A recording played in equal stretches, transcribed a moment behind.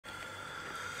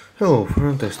Hello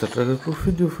friend, I start a proof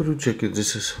video for you. Check it.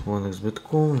 This is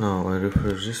 1xbet.com. Now I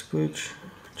refresh this page.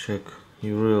 Check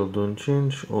URL don't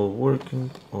change. All working.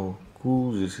 All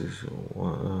cool. This is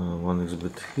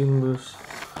 1xbet Thimbles.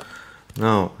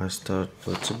 Now I start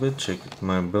Let's Bet. Check it.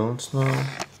 My balance now.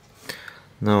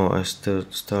 Now I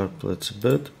start Let's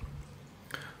Bet.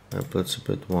 I Let's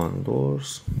Bet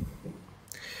 $1.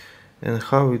 And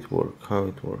how it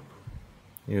work?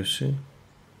 You see?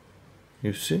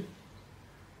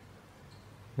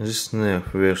 This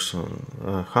NEF version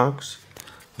hacks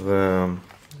where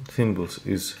Thimbles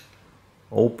is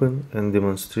open and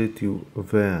demonstrate you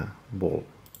the ball.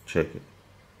 Check it.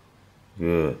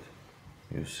 Good.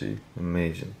 You see?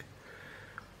 Amazing.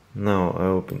 Now I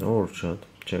open our chat.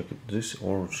 Check it. This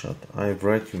our chat. I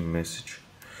write you message.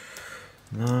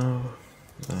 Now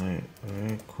I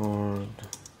record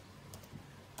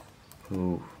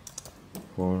proof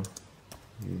for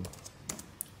you.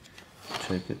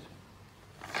 Check it.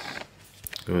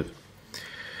 Good.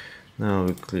 Now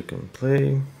we click on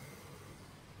play.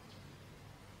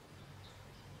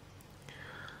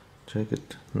 Check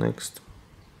it. Next.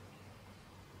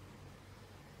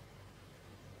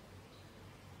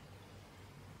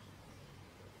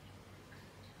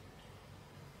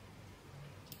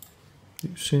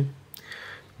 You see,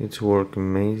 it's work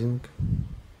amazing.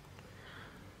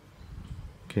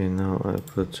 Okay, now I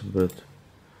Let's Bet.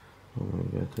 Oh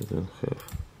my god, I don't have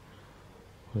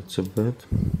Let's Bet.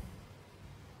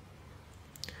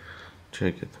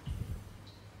 Check it.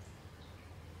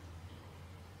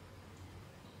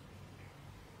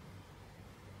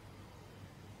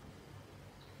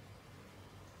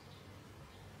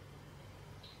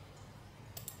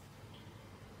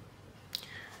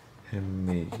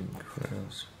 Amazing,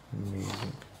 friends.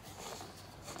 Amazing.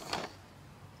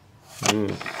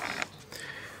 Good.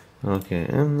 Okay,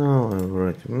 and now I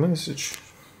write a message.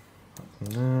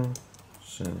 Now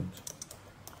send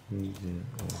video.